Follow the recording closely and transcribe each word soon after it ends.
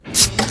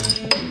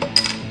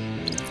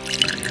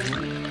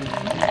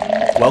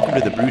Welcome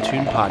to the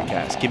BrewTune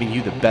Podcast, giving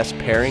you the best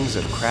pairings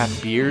of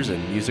craft beers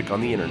and music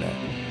on the internet.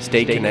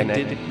 Stay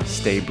connected,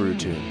 stay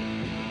BrewTune.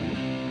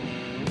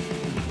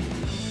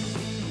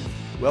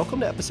 Welcome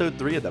to episode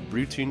 3 of the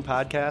BrewTune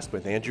Podcast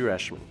with Andrew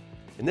Eschman.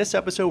 In this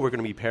episode, we're going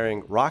to be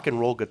pairing rock and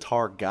roll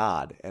guitar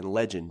god and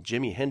legend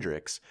Jimi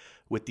Hendrix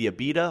with the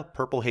Abita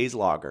Purple Haze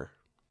Lager.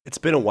 It's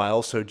been a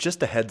while, so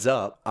just a heads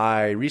up,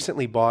 I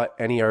recently bought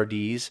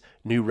NERD's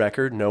new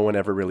record, No One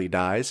Ever Really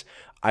Dies.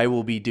 I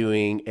will be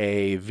doing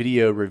a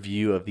video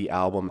review of the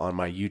album on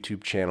my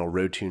YouTube channel,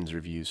 Roadtunes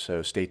Reviews,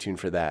 so stay tuned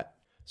for that.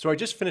 So I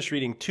just finished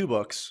reading 2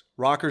 books,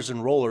 Rockers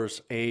and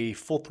Rollers, a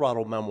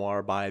full-throttle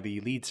memoir by the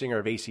lead singer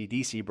of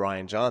AC/DC,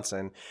 Brian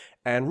Johnson,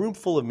 and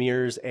Roomful of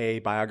Mirrors, a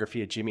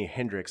biography of Jimi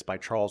Hendrix by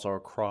Charles R.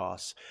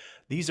 Cross.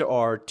 These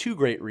are 2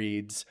 great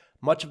reads.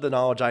 Much of the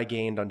knowledge I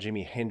gained on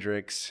Jimi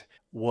Hendrix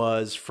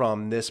was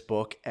from this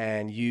book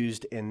and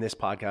used in this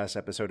podcast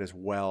episode as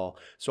well.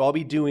 So I'll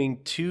be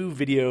doing 2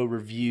 video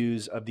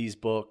reviews of these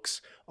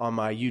books on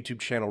my YouTube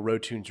channel,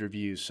 Roadtunes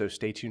Reviews, so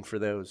stay tuned for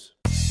those.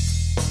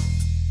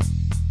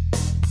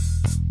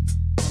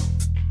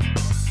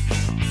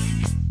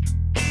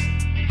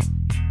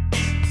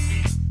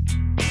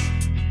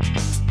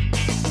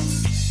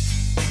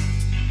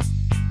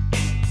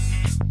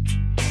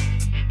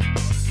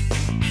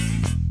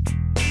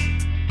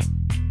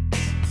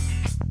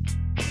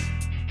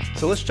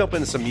 So let's jump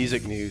into some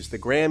music news. The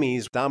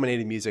Grammys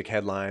dominated music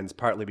headlines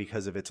partly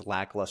because of its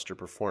lackluster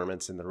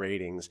performance in the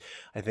ratings.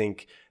 I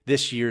think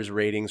this year's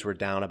ratings were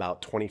down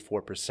about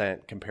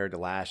 24% compared to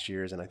last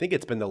year's, and I think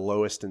it's been the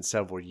lowest in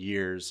several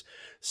years.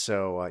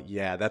 So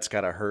yeah, that's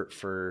got to hurt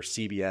for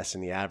CBS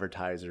and the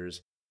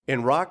advertisers.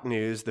 In rock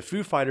news, the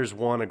Foo Fighters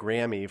won a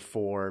Grammy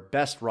for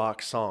Best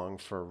Rock Song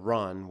for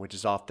Run, which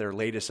is off their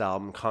latest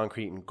album,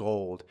 Concrete and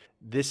Gold.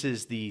 This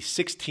is the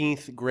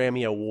 16th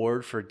Grammy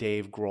Award for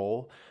Dave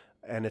Grohl.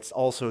 And it's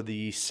also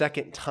the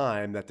second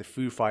time that the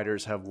Foo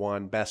Fighters have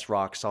won Best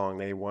Rock Song.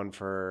 They won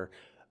for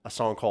a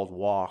song called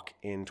Walk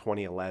in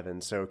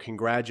 2011. So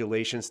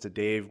congratulations to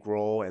Dave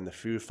Grohl and the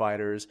Foo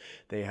Fighters.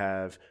 They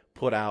have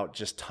put out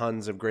just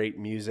tons of great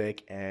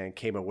music and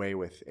came away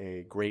with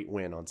a great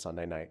win on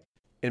Sunday night.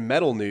 In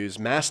metal news,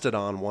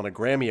 Mastodon won a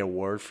Grammy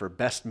Award for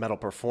Best Metal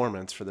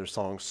Performance for their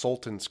song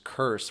Sultan's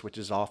Curse, which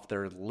is off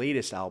their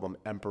latest album,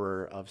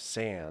 Emperor of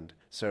Sand.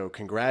 So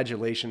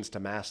congratulations to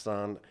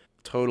Mastodon.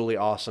 Totally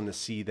awesome to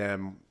see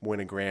them win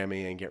a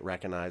Grammy and get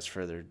recognized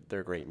for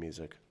their great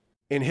music.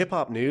 In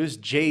hip-hop news,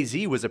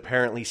 Jay-Z was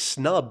apparently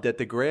snubbed at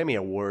the Grammy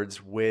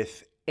Awards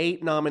with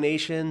 8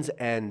 nominations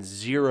and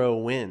 0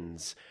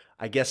 wins.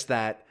 I guess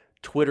that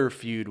Twitter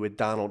feud with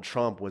Donald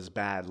Trump was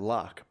bad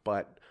luck.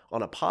 But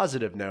on a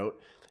positive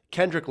note,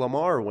 Kendrick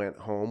Lamar went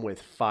home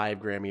with 5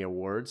 Grammy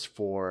Awards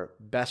for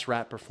Best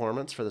Rap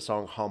Performance for the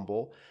song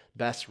Humble,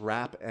 Best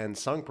Rap and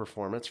Sung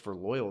Performance for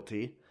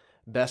Loyalty,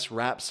 Best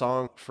Rap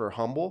Song for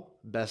Humble,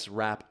 Best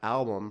Rap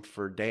Album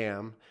for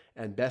Damn,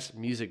 and Best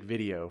Music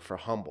Video for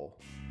Humble.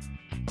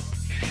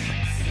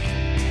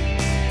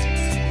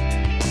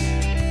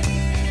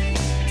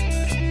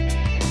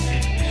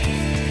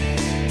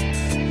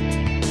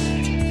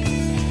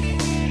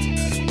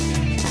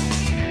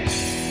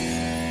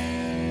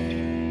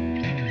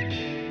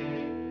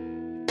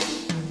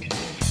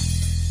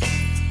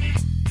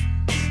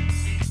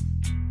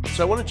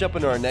 So I want to jump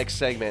into our next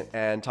segment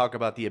and talk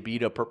about the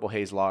Abita Purple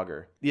Haze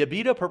Lager. The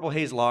Abita Purple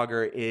Haze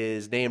Lager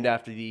is named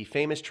after the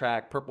famous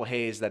track Purple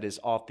Haze that is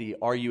off the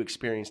Are You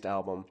Experienced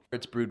album.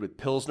 It's brewed with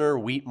Pilsner,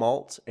 wheat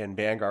malt, and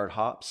Vanguard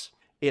hops.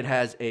 It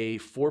has a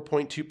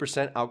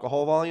 4.2%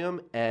 alcohol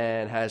volume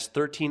and has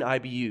 13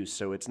 IBUs,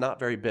 so it's not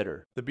very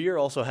bitter. The beer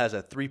also has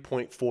a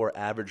 3.4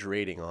 average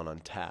rating on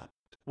Untappd.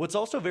 What's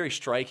also very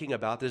striking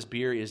about this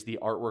beer is the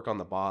artwork on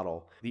the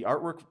bottle. The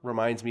artwork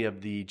reminds me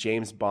of the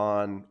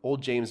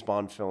old James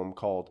Bond film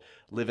called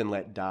Live and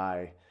Let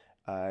Die.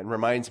 And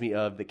reminds me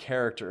of the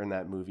character in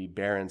that movie,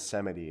 Baron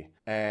Samedi.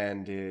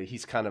 And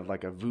he's kind of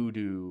like a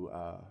voodoo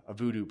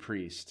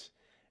priest.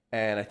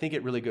 And I think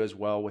it really goes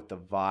well with the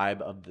vibe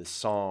of the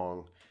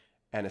song,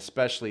 and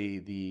especially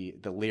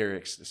the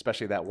lyrics,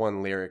 especially that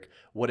one lyric,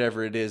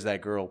 whatever it is,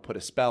 that girl put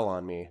a spell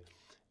on me.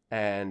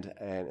 And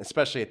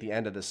especially at the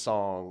end of the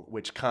song,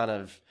 which kind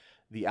of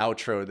the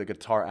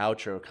guitar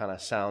outro kind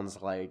of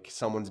sounds like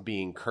someone's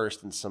being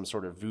cursed in some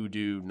sort of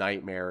voodoo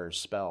nightmare or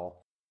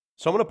spell.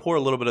 So I'm going to pour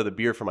a little bit of the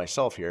beer for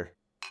myself here.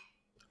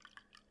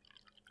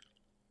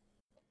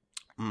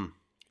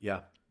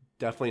 Yeah,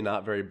 definitely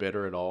not very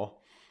bitter at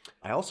all.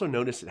 I also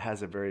noticed it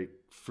has a very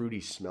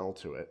fruity smell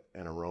to it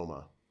and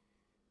aroma.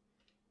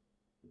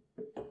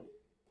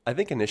 I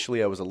think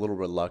initially I was a little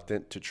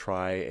reluctant to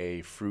try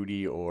a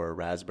fruity or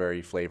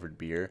raspberry flavored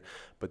beer,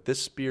 but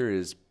this beer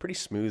is pretty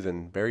smooth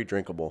and very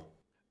drinkable.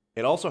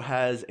 It also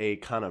has a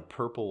kind of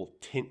purple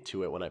tint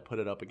to it when I put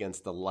it up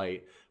against the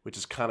light, which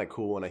is kind of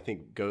cool and I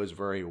think goes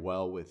very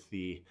well with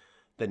the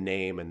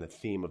name and the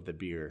theme of the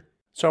beer.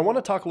 So I want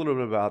to talk a little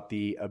bit about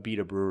the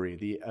Abita Brewery.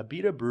 The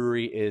Abita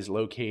Brewery is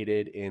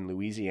located in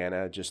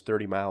Louisiana, just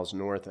 30 miles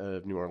north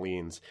of New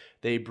Orleans.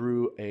 They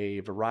brew a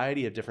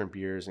variety of different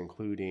beers,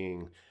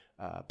 including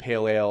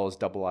pale ales,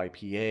 double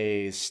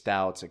IPAs,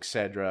 stouts,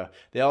 etc.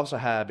 They also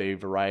have a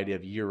variety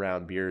of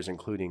year-round beers,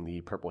 including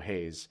the Purple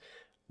Haze.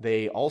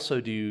 They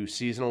also do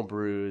seasonal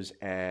brews,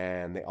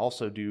 and they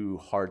also do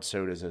hard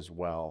sodas as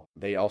well.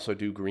 They also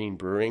do green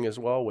brewing as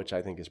well, which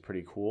I think is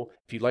pretty cool.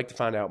 If you'd like to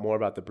find out more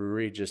about the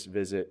brewery, just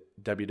visit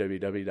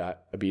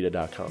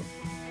www.abita.com.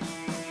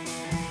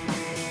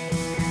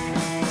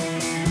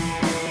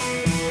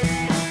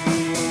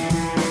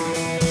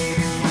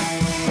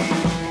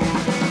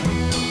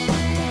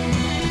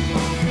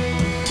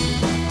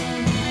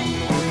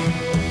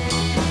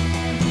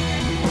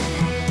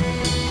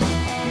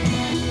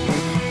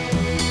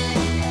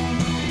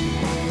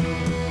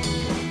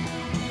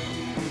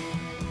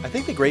 I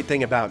think the great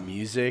thing about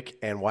music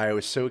and why I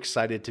was so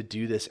excited to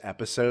do this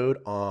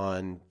episode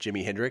on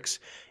Jimi Hendrix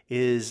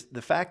is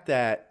the fact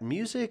that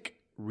music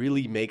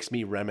really makes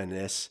me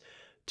reminisce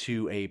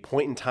to a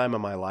point in time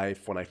in my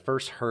life when I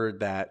first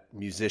heard that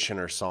musician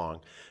or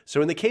song.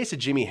 So in the case of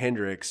Jimi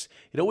Hendrix,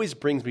 it always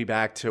brings me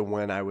back to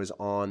when I was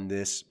on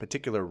this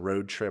particular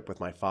road trip with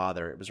my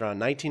father. It was around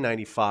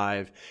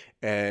 1995,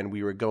 and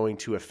we were going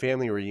to a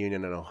family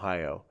reunion in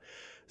Ohio.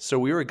 So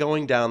we were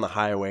going down the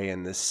highway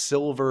in this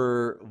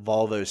silver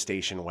Volvo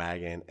station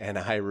wagon, and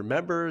I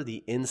remember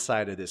the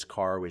inside of this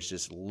car was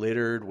just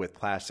littered with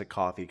plastic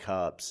coffee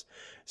cups,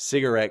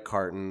 cigarette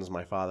cartons —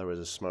 my father was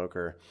a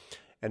smoker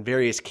 — and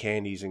various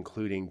candies,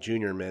 including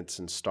Junior Mints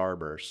and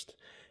Starburst.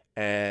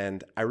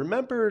 And I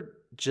remember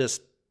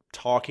just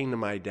talking to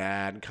my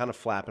dad, kind of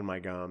flapping my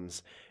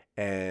gums,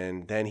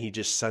 and then he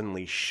just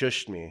suddenly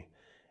shushed me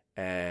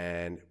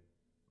and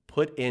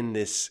put in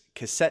this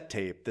cassette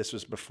tape. This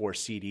was before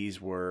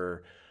CDs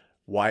were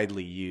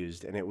widely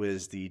used, and it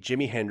was the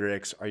Jimi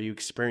Hendrix Are You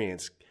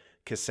Experienced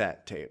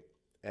cassette tape.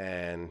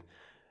 And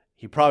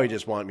he probably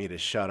just wanted me to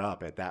shut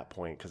up at that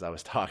point because I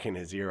was talking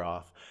his ear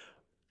off.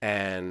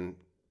 And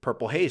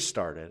Purple Haze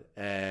started,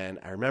 and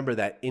I remember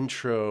that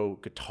intro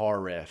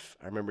guitar riff.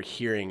 I remember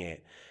hearing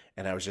it,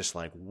 and I was just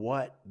like,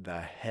 what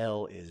the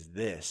hell is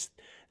this?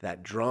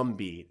 That drum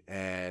beat.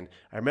 And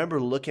I remember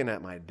looking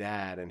at my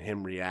dad and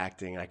him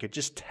reacting. I could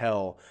just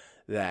tell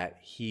that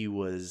he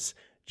was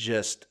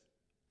just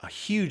a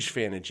huge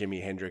fan of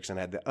Jimi Hendrix and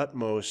had the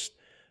utmost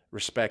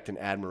respect and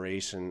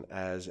admiration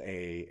as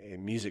a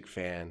music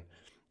fan.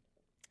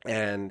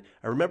 And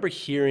I remember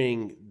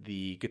hearing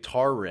the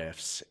guitar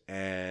riffs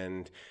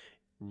and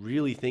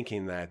really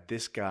thinking that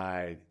this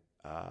guy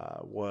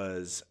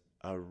was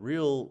a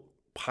real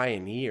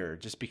pioneer,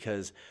 just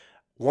because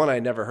one, I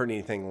never heard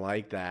anything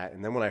like that.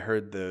 And then when I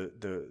heard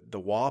the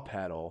wah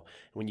pedal,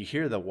 when you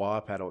hear the wah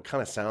pedal, it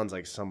kind of sounds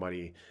like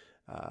somebody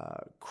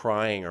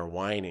crying or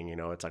whining,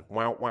 it's like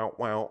wow, wow,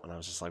 wow. And I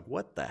was just like,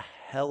 what the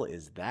hell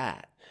is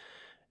that?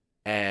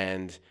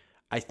 And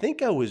I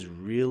think I was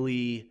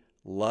really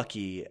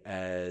lucky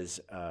as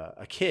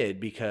a kid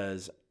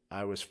because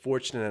I was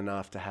fortunate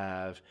enough to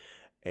have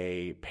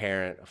a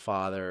parent, a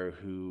father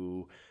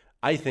who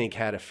I think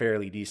had a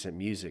fairly decent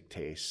music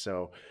taste.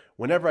 So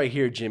whenever I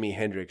hear Jimi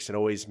Hendrix, it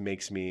always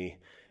makes me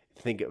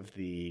think of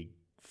the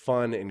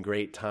fun and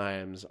great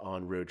times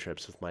on road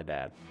trips with my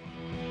dad.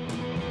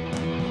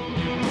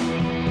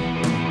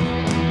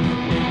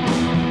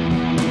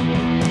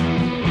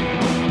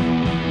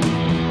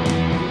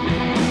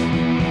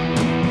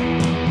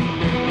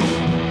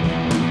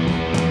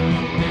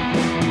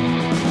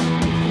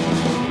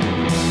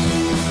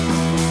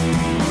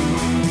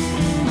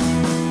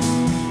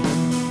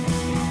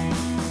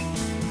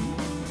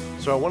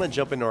 So I want to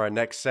jump into our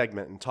next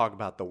segment and talk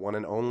about the one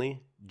and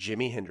only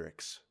Jimi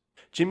Hendrix.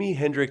 Jimi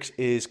Hendrix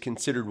is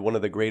considered one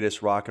of the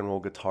greatest rock and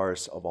roll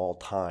guitarists of all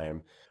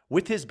time.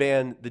 With his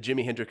band, The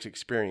Jimi Hendrix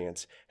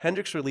Experience,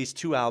 Hendrix released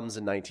 2 albums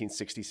in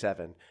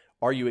 1967.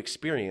 Are You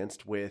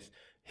Experienced, with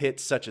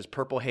hits such as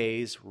Purple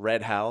Haze,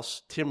 Red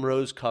House, Tim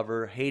Rose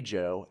cover Hey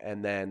Joe,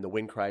 and then The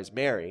Wind Cries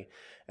Mary.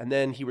 And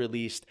then he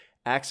released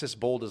Axis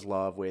Bold as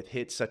Love with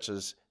hits such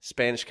as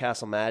Spanish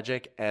Castle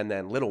Magic and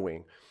then Little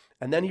Wing.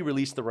 And then he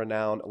released the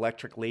renowned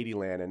Electric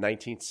Ladyland in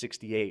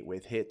 1968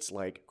 with hits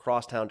like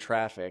Crosstown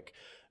Traffic,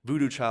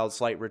 Voodoo Child's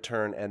Slight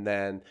Return, and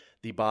then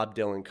the Bob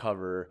Dylan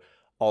cover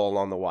All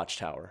Along the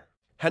Watchtower.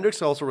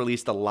 Hendrix also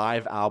released a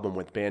live album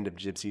with Band of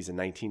Gypsys in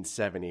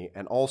 1970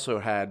 and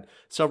also had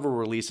several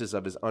releases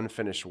of his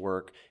unfinished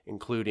work,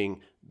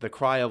 including The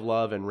Cry of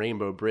Love and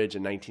Rainbow Bridge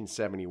in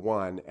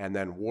 1971, and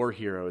then War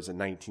Heroes in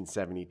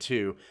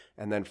 1972,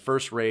 and then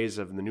First Rays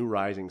of the New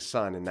Rising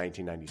Sun in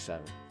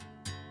 1997.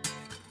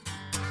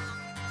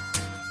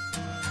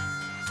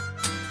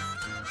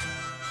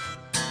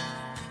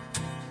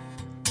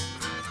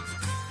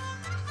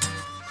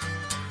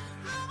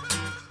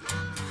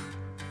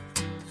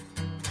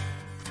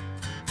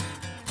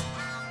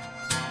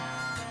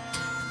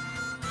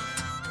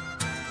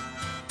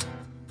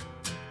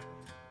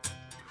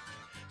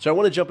 So I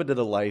want to jump into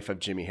the life of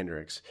Jimi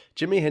Hendrix.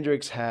 Jimi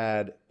Hendrix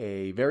had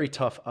a very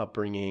tough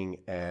upbringing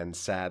and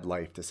sad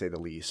life, to say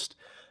the least.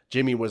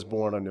 Jimi was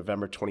born on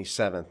November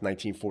 27th,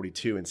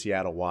 1942 in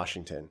Seattle,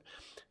 Washington.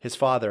 His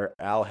father,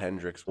 Al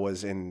Hendrix,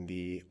 was in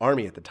the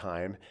Army at the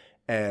time,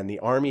 And the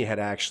Army had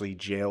actually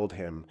jailed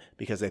him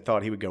because they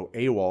thought he would go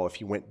AWOL if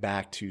he went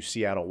back to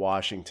Seattle,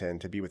 Washington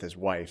to be with his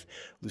wife,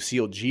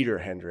 Lucille Jeter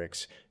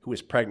Hendricks, who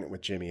was pregnant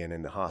with Jimmy and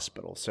in the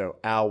hospital. So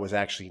Al was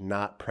actually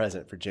not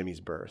present for Jimmy's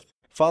birth.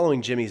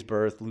 Following Jimmy's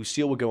birth,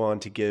 Lucille would go on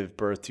to give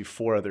birth to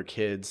 4 other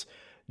kids,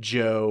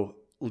 Joe,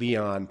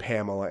 Leon,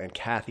 Pamela, and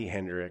Kathy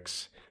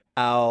Hendricks.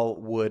 Al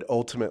would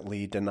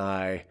ultimately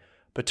deny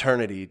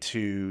paternity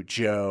to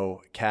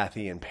Joe,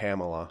 Kathy, and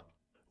Pamela.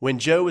 When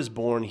Joe was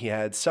born, he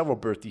had several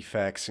birth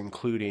defects,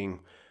 including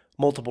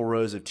multiple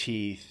rows of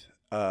teeth,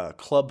 a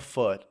club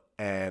foot,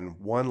 and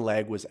one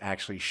leg was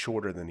actually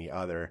shorter than the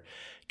other.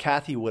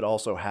 Kathy would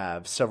also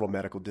have several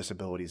medical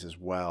disabilities as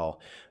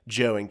well.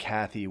 Joe and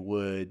Kathy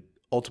would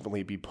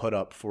ultimately be put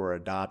up for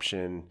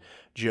adoption.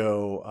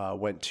 Joe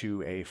went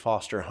to a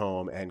foster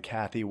home, and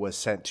Kathy was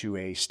sent to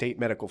a state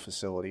medical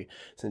facility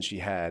since she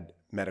had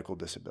medical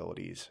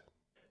disabilities.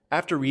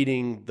 After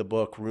reading the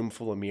book Room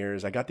Full of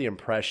Mirrors, I got the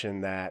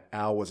impression that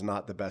Al was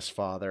not the best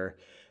father.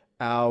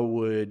 Al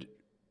would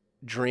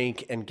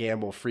drink and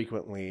gamble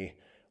frequently.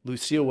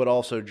 Lucille would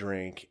also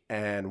drink,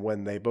 and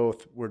when they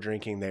both were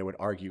drinking, they would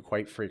argue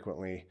quite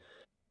frequently.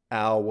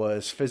 Al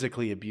was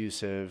physically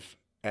abusive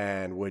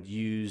and would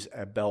use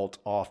a belt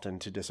often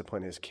to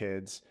discipline his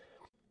kids.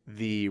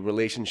 The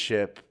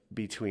relationship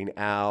between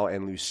Al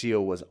and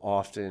Lucille was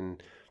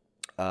often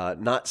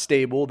not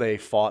stable. They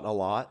fought a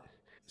lot.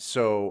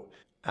 So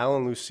Al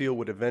and Lucille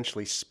would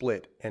eventually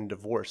split and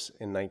divorce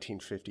in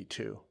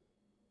 1952.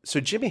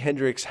 So Jimi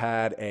Hendrix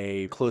had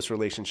a close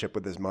relationship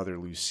with his mother,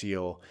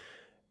 Lucille,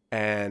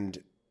 and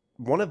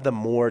one of the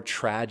more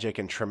tragic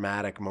and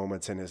traumatic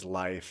moments in his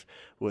life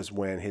was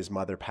when his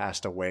mother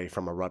passed away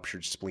from a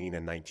ruptured spleen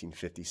in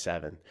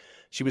 1957.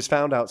 She was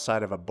found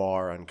outside of a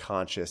bar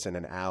unconscious in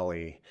an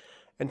alley.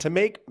 And to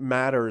make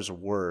matters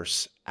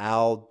worse,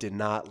 Al did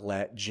not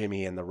let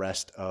Jimmy and the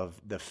rest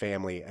of the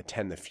family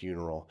attend the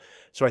funeral.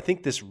 So I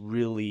think this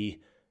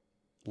really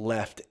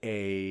left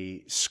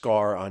a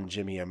scar on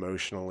Jimmy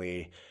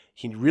emotionally.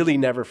 He really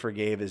never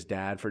forgave his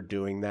dad for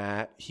doing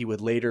that. He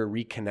would later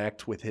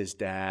reconnect with his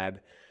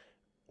dad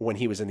when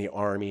he was in the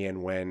Army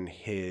and when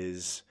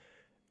his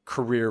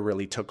career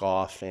really took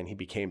off and he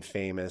became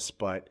famous,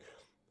 but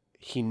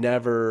he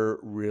never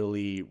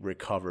really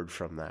recovered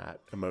from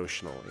that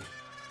emotionally.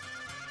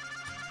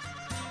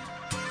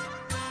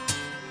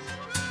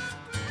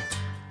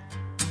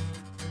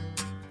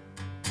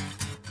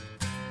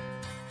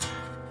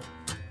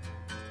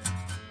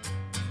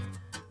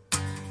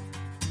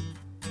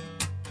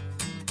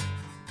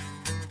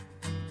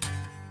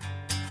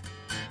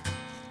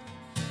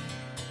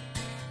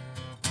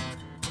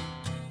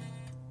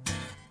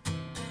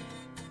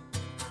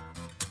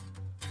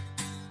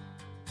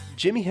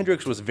 Jimi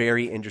Hendrix was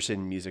very interested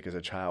in music as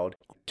a child.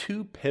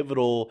 2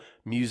 pivotal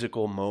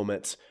musical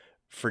moments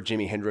for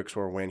Jimi Hendrix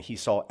were when he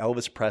saw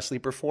Elvis Presley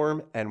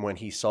perform and when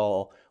he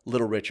saw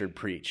Little Richard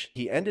preach.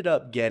 He ended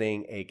up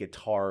getting a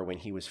guitar when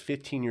he was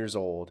 15 years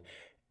old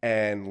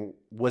and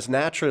was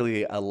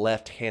naturally a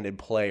left-handed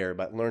player,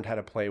 but learned how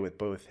to play with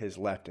both his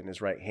left and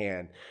his right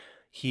hand.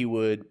 He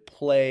would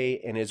play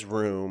in his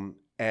room,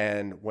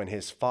 and when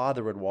his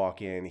father would walk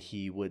in,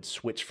 he would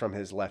switch from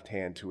his left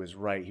hand to his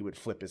right. He would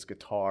flip his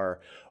guitar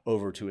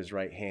over to his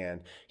right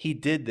hand. He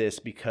did this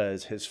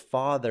because his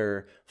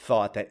father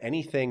thought that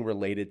anything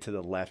related to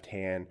the left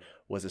hand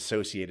was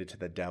associated to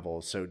the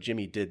devil. So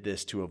Jimmy did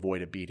this to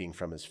avoid a beating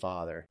from his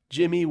father.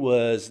 Jimmy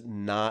was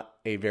not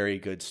a very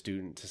good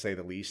student, to say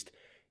the least.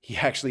 He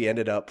actually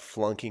ended up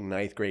flunking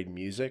 9th grade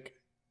music,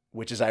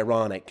 which is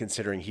ironic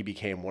considering he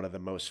became one of the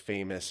most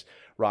famous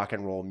rock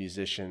and roll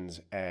musicians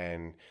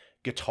and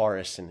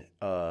guitarist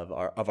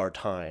of our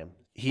time.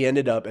 He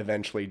ended up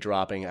eventually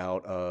dropping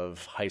out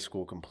of high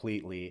school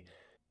completely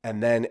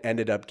and then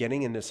ended up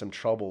getting into some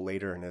trouble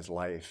later in his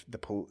life.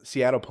 The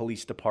Seattle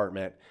Police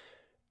Department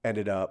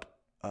ended up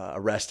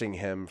arresting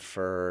him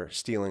for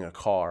stealing a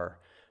car.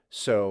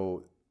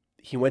 So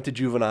he went to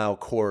juvenile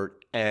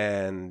court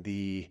and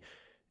the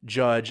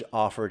judge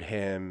offered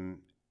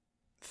him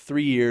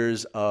 3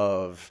 years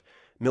of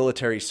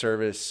military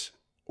service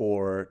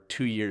or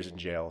 2 years in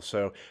jail.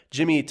 So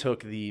Jimmy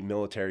took the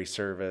military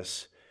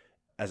service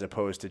as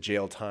opposed to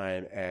jail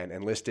time and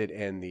enlisted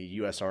in the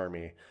U.S.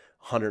 Army,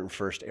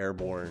 101st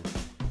Airborne.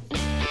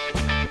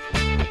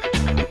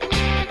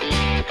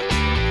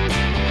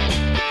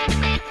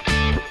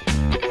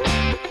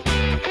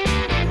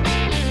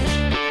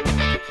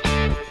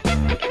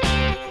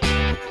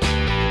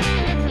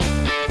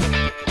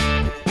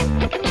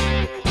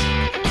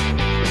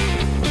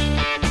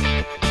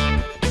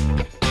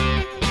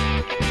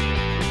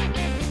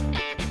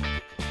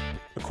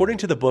 According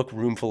to the book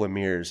Room Full of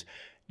Mirrors,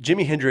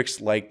 Jimi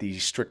Hendrix liked the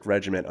strict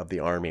regiment of the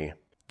Army.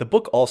 The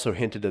book also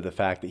hinted to the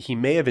fact that he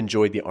may have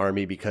enjoyed the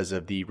Army because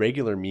of the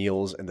regular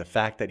meals and the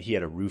fact that he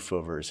had a roof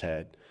over his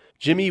head.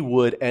 Jimmy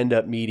would end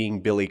up meeting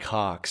Billy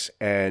Cox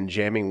and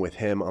jamming with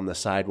him on the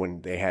side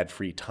when they had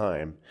free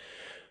time.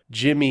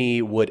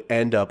 Jimmy would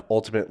end up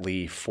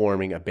ultimately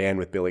forming a band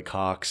with Billy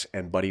Cox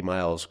and Buddy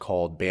Miles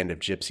called Band of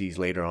Gypsies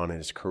later on in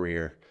his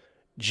career.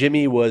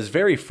 Jimmy was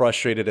very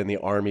frustrated in the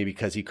army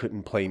because he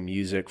couldn't play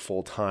music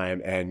full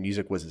time and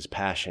music was his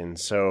passion.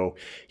 So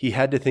he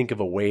had to think of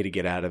a way to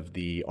get out of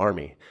the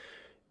army.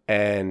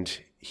 And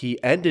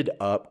he ended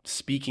up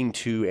speaking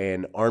to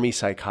an army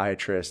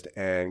psychiatrist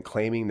and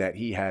claiming that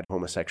he had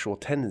homosexual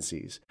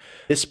tendencies.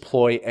 This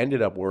ploy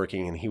ended up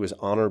working and he was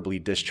honorably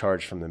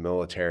discharged from the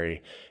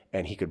military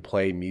and he could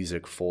play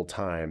music full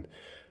time.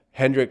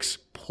 Hendrix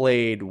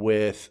played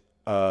with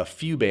a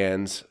few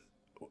bands,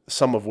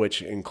 some of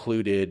which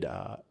included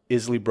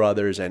Isley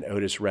Brothers and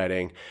Otis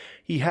Redding.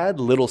 He had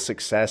little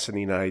success in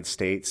the United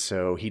States,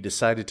 so he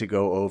decided to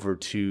go over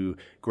to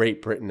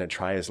Great Britain and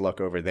try his luck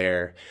over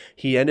there.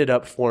 He ended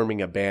up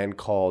forming a band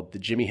called the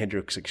Jimi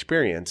Hendrix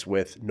Experience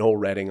with Noel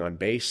Redding on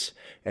bass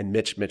and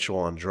Mitch Mitchell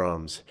on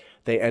drums.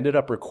 They ended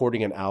up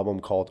recording an album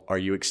called Are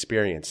You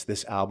Experienced?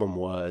 This album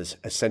was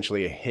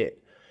essentially a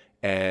hit,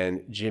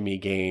 and Jimmy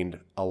gained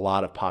a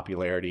lot of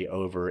popularity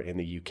over in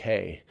the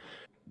UK.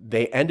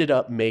 They ended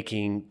up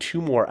making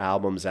 2 more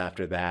albums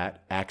after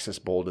that, Axis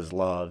Bold as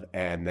Love,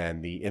 and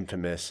then the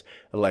infamous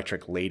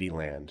Electric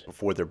Ladyland,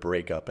 before their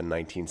breakup in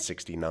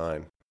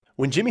 1969.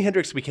 When Jimi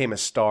Hendrix became a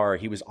star,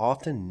 he was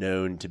often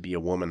known to be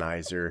a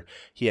womanizer.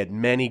 He had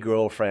many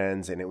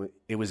girlfriends, and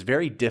it was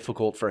very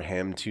difficult for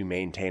him to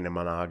maintain a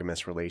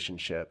monogamous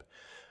relationship.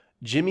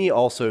 Jimmy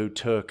also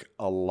took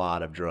a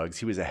lot of drugs.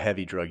 He was a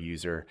heavy drug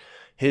user.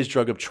 His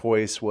drug of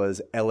choice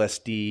was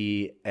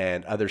LSD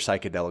and other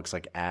psychedelics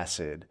like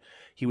acid.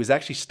 He was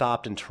actually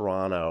stopped in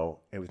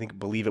Toronto, I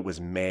believe it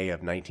was May of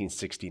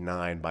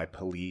 1969, by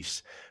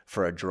police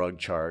for a drug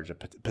charge, a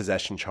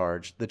possession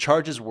charge. The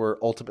charges were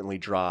ultimately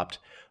dropped,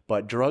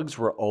 but drugs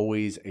were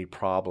always a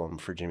problem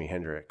for Jimi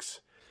Hendrix.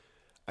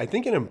 I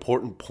think an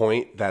important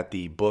point that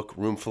the book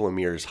Roomful of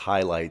Mirrors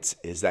highlights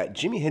is that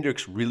Jimi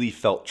Hendrix really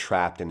felt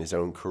trapped in his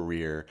own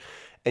career.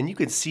 And you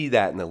can see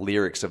that in the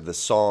lyrics of the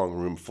song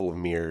Roomful of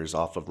Mirrors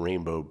off of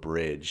Rainbow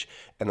Bridge.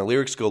 And the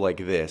lyrics go like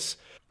this: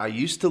 I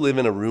used to live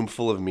in a room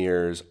full of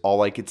mirrors,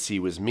 all I could see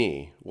was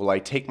me. Well, I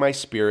take my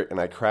spirit and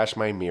I crash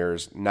my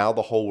mirrors, now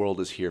the whole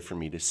world is here for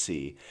me to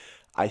see.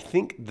 I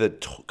think the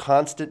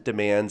constant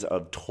demands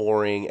of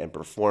touring and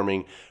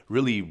performing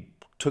really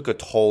took a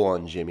toll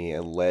on Jimmy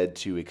and led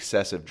to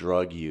excessive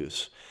drug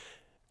use.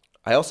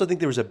 I also think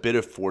there was a bit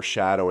of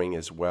foreshadowing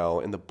as well.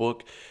 In the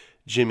book,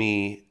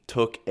 Jimmy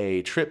took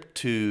a trip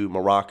to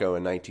Morocco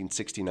in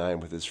 1969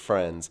 with his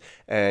friends,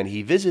 and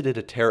he visited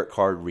a tarot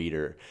card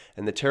reader,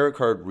 and the tarot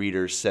card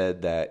reader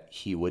said that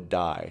he would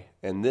die.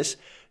 And this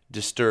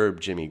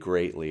disturbed Jimmy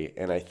greatly,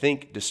 and I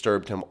think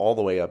disturbed him all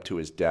the way up to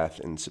his death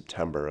in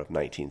September of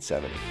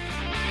 1970.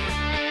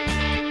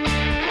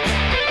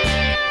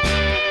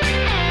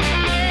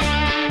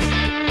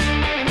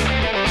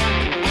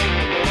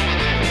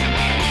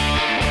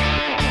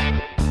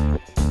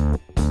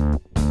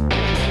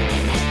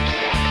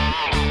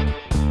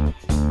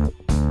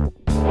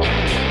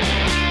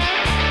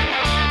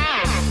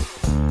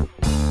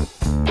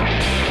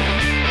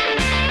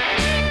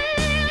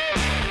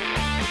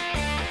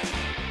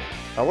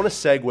 I want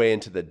to segue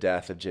into the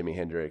death of Jimi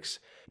Hendrix.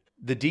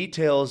 The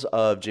details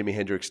of Jimi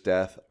Hendrix's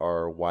death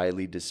are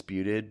widely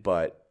disputed,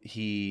 but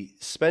he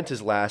spent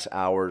his last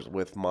hours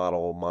with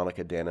model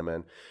Monica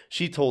Dannemann.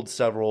 She told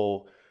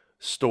several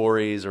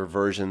stories or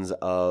versions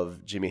of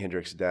Jimi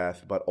Hendrix's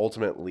death, but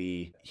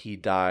ultimately he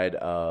died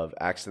of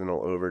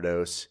accidental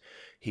overdose.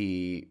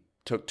 He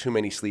took too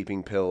many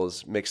sleeping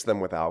pills, mixed them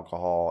with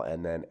alcohol,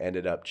 and then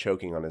ended up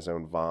choking on his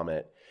own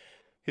vomit.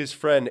 His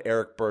friend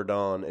Eric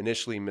Burdon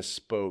initially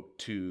misspoke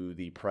to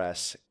the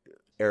press.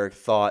 Eric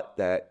thought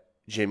that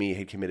Jimmy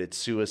had committed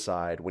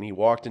suicide. When he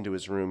walked into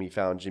his room, he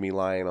found Jimmy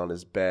lying on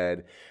his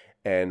bed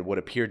and what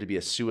appeared to be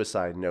a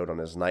suicide note on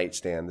his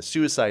nightstand. The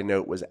suicide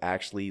note was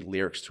actually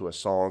lyrics to a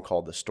song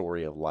called The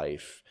Story of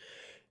Life.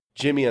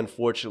 Jimmy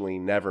unfortunately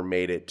never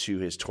made it to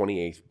his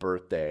 28th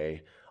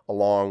birthday,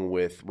 along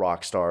with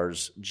rock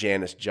stars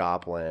Janis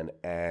Joplin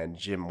and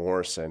Jim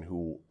Morrison,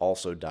 who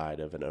also died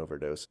of an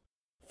overdose.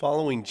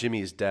 Following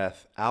Jimmy's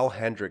death, Al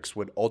Hendrix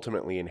would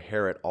ultimately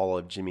inherit all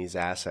of Jimmy's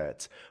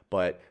assets,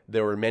 but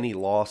there were many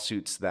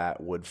lawsuits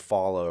that would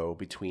follow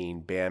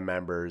between band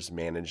members,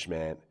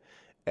 management,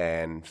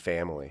 and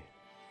family.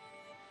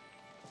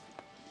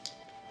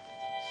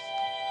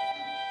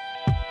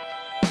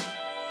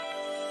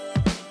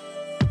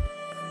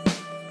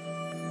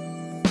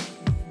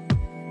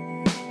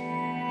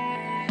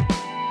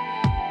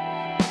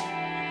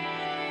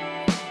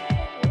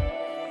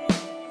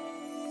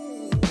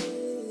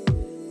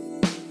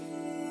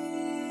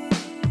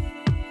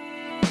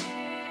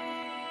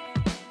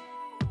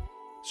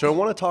 So I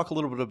want to talk a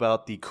little bit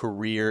about the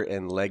career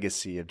and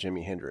legacy of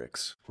Jimi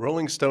Hendrix.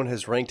 Rolling Stone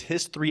has ranked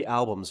his 3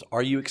 albums,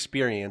 Are You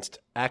Experienced,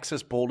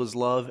 Axis Bold as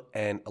Love,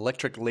 and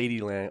Electric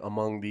Ladyland,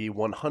 among the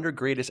 100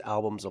 greatest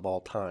albums of all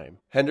time.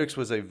 Hendrix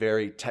was a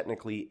very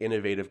technically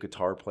innovative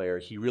guitar player.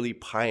 He really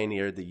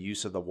pioneered the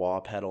use of the wah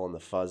pedal and the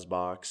fuzz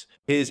box.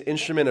 His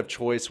instrument of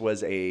choice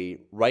was a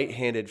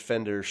right-handed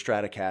Fender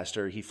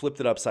Stratocaster. He flipped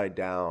it upside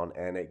down,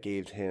 and it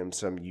gave him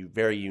some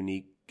very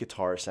unique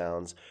guitar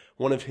sounds.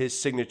 One of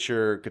his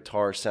signature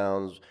guitar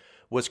sounds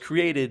was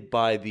created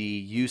by the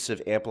use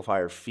of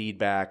amplifier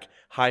feedback,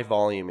 high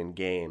volume, and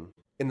gain.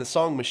 In the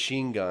song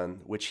Machine Gun,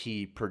 which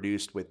he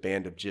produced with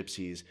Band of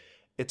Gypsys,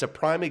 it's a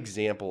prime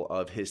example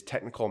of his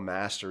technical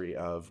mastery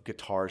of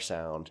guitar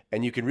sound,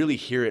 and you can really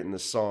hear it in the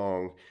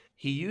song.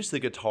 He used the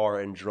guitar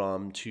and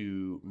drum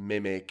to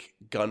mimic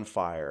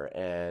gunfire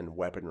and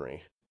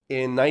weaponry.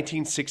 In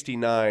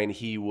 1969,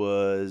 he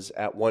was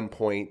at one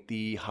point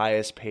the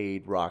highest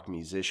paid rock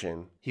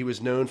musician. He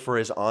was known for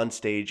his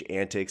onstage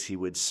antics. He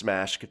would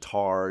smash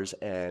guitars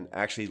and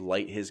actually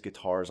light his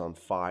guitars on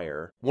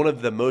fire. One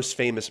of the most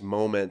famous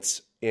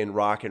moments in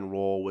rock and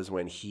roll was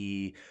when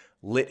he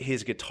lit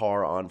his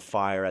guitar on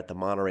fire at the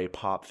Monterey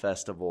Pop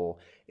Festival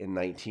in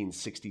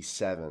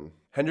 1967.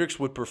 Hendrix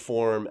would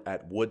perform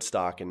at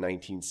Woodstock in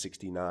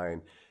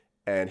 1969,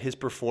 and his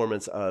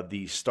performance of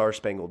the Star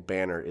Spangled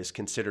Banner is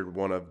considered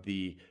one of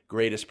the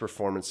greatest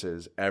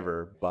performances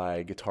ever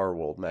by Guitar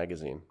World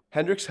magazine.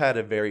 Hendrix had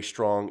a very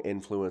strong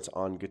influence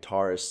on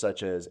guitarists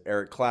such as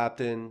Eric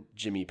Clapton,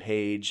 Jimmy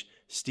Page,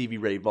 Stevie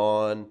Ray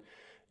Vaughan,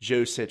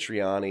 Joe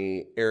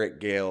Satriani, Eric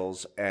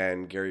Gales,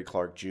 and Gary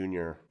Clark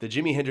Jr. The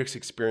Jimi Hendrix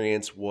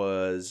Experience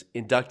was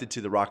inducted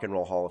to the Rock and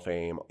Roll Hall of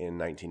Fame in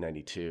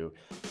 1992.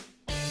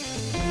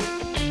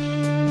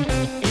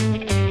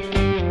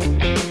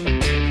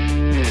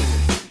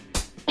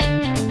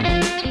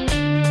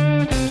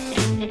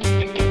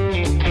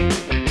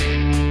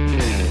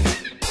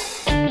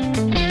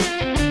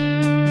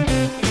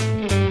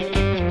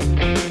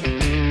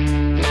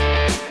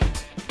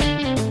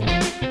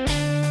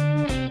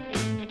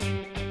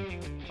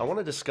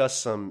 Discuss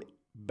some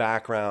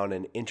background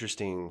and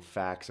interesting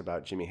facts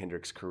about Jimi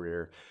Hendrix's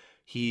career.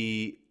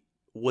 He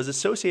was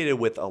associated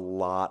with a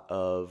lot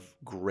of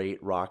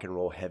great rock and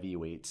roll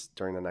heavyweights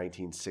during the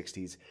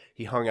 1960s.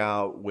 He hung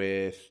out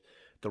with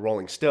the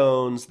Rolling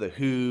Stones, The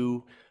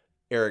Who,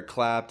 Eric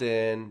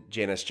Clapton,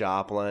 Janis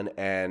Joplin,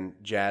 and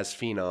jazz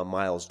phenom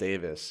Miles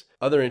Davis.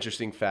 Other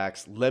interesting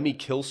facts, Lemmy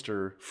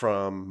Kilster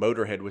from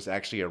Motorhead was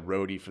actually a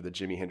roadie for the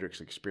Jimi Hendrix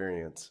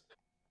Experience.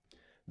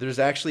 There's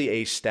actually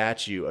a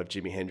statue of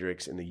Jimi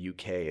Hendrix in the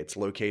UK. It's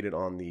located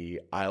on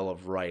the Isle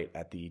of Wight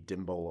at the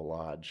Dimbola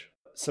Lodge.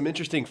 Some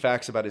interesting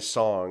facts about his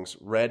songs.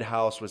 Red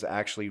House was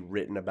actually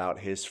written about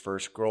his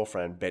first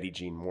girlfriend, Betty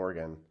Jean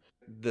Morgan.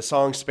 The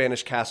song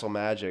Spanish Castle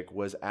Magic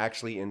was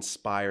actually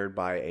inspired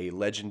by a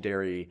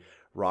legendary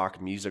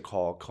rock music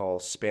hall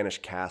called Spanish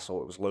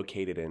Castle. It was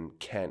located in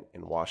Kent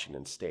in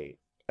Washington State.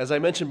 As I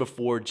mentioned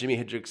before, Jimi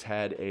Hendrix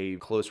had a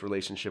close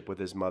relationship with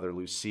his mother,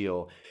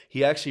 Lucille.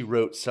 He actually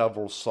wrote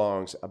several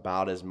songs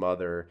about his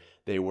mother.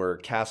 They were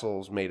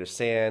Castles Made of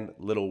Sand,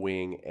 Little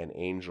Wing, and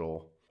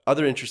Angel.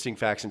 Other interesting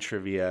facts and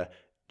trivia,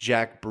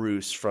 Jack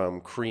Bruce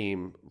from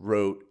Cream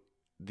wrote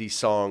the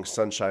song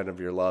Sunshine of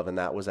Your Love, and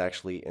that was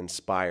actually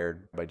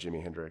inspired by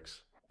Jimi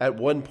Hendrix. At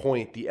one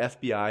point, the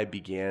FBI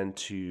began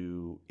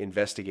to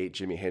investigate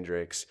Jimi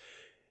Hendrix.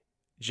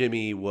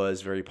 Jimi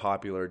was very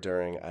popular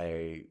during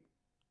a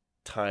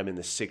time in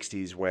the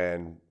 60s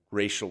when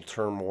racial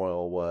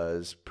turmoil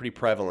was pretty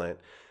prevalent.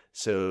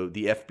 So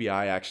the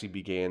FBI actually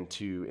began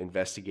to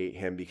investigate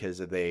him because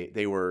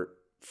they were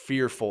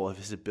fearful of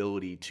his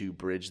ability to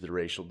bridge the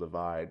racial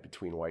divide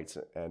between whites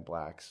and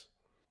blacks.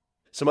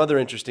 Some other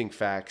interesting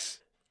facts.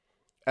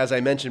 As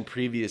I mentioned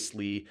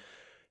previously,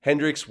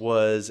 Hendrix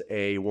was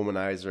a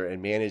womanizer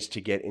and managed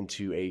to get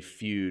into a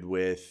feud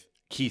with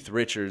Keith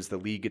Richards, the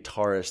lead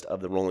guitarist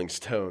of the Rolling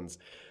Stones.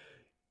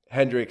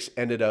 Hendrix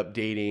ended up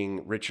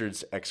dating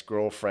Richards'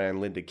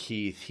 ex-girlfriend, Linda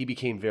Keith. He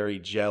became very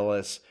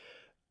jealous.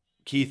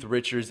 Keith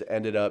Richards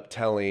ended up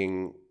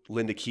telling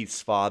Linda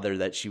Keith's father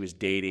that she was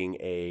dating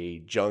a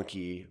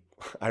junkie.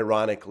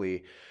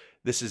 Ironically,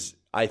 this is,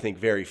 I think,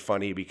 very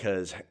funny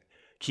because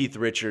Keith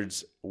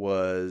Richards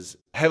was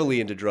heavily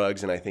into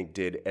drugs and I think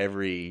did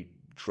every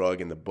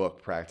drug in the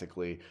book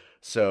practically.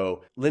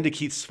 So Linda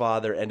Keith's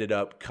father ended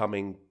up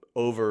coming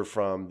over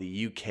from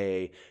the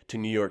UK to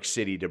New York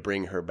City to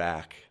bring her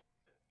back.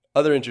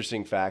 Other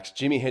interesting facts,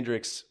 Jimi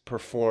Hendrix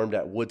performed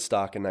at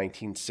Woodstock in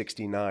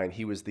 1969.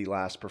 He was the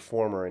last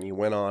performer, and he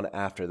went on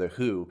after The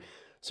Who.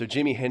 So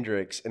Jimi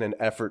Hendrix, in an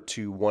effort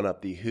to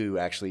one-up The Who,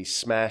 actually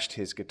smashed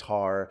his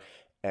guitar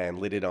and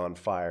lit it on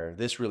fire.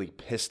 This really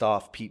pissed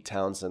off Pete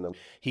Townsend.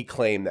 He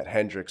claimed that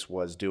Hendrix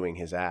was doing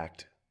his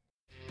act.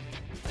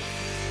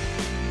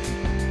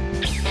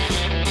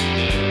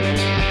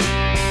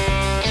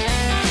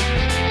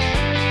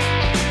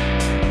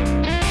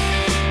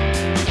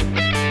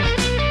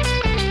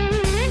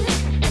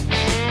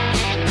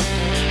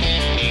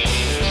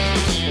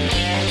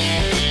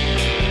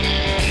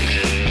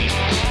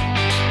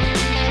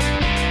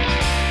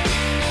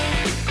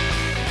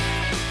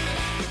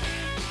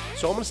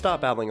 So I'm going to stop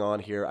babbling on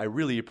here. I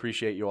really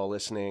appreciate you all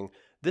listening.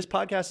 This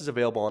podcast is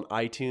available on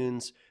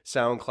iTunes,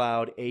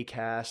 SoundCloud,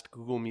 Acast,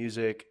 Google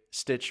Music,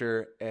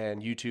 Stitcher,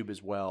 and YouTube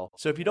as well.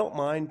 So if you don't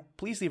mind,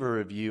 please leave a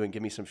review and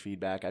give me some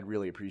feedback. I'd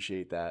really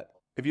appreciate that.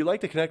 If you'd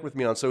like to connect with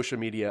me on social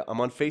media,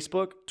 I'm on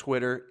Facebook,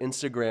 Twitter,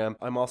 Instagram.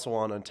 I'm also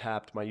on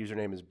Untapped. My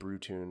username is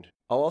Brewtuned.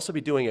 I'll also be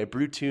doing a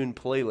Brewtuned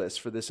playlist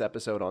for this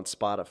episode on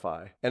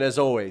Spotify. And as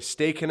always,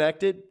 stay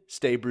connected,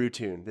 stay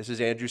Brewtuned. This is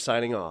Andrew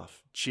signing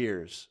off.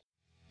 Cheers.